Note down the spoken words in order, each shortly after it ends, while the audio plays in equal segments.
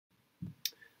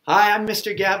Hi, I'm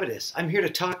Mr. Gabidis. I'm here to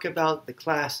talk about the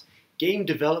class Game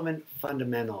Development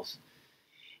Fundamentals.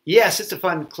 Yes, it's a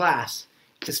fun class.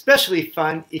 It's especially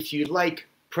fun if you like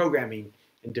programming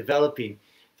and developing.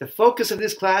 The focus of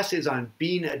this class is on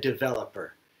being a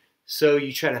developer. So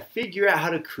you try to figure out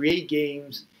how to create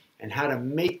games and how to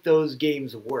make those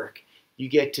games work. You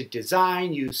get to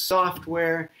design, use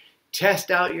software, test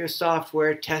out your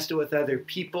software, test it with other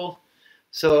people.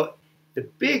 So the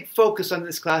big focus on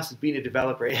this class is being a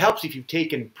developer. It helps if you've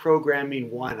taken Programming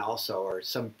 1 also, or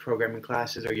some programming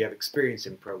classes, or you have experience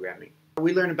in programming.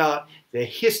 We learn about the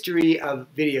history of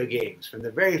video games, from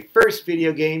the very first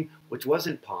video game, which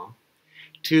wasn't Pong,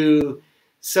 to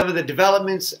some of the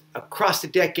developments across the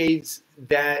decades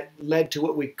that led to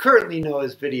what we currently know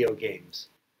as video games.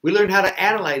 We learn how to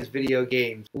analyze video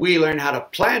games. We learn how to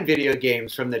plan video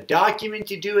games, from the document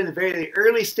you do in the very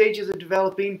early stages of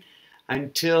developing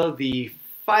until the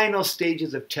final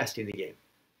stages of testing the game.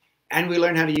 And we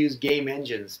learn how to use game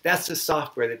engines. That's the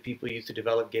software that people use to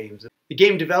develop games. The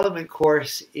game development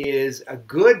course is a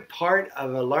good part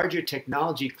of a larger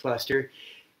technology cluster.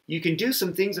 You can do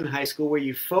some things in high school where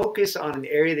you focus on an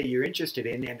area that you're interested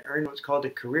in and earn what's called a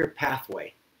career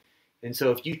pathway. And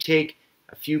so if you take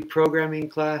a few programming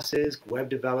classes, web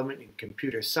development and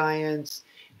computer science,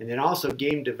 and then also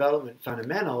game development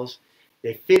fundamentals,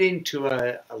 they fit into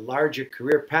a larger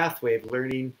career pathway of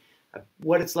learning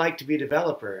what it's like to be a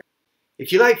developer.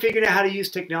 If you like figuring out how to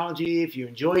use technology, if you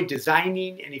enjoy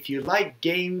designing, and if you like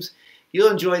games,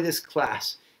 you'll enjoy this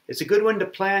class. It's a good one to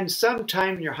plan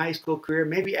sometime in your high school career,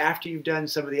 maybe after you've done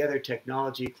some of the other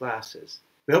technology classes.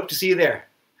 We hope to see you there.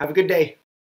 Have a good day.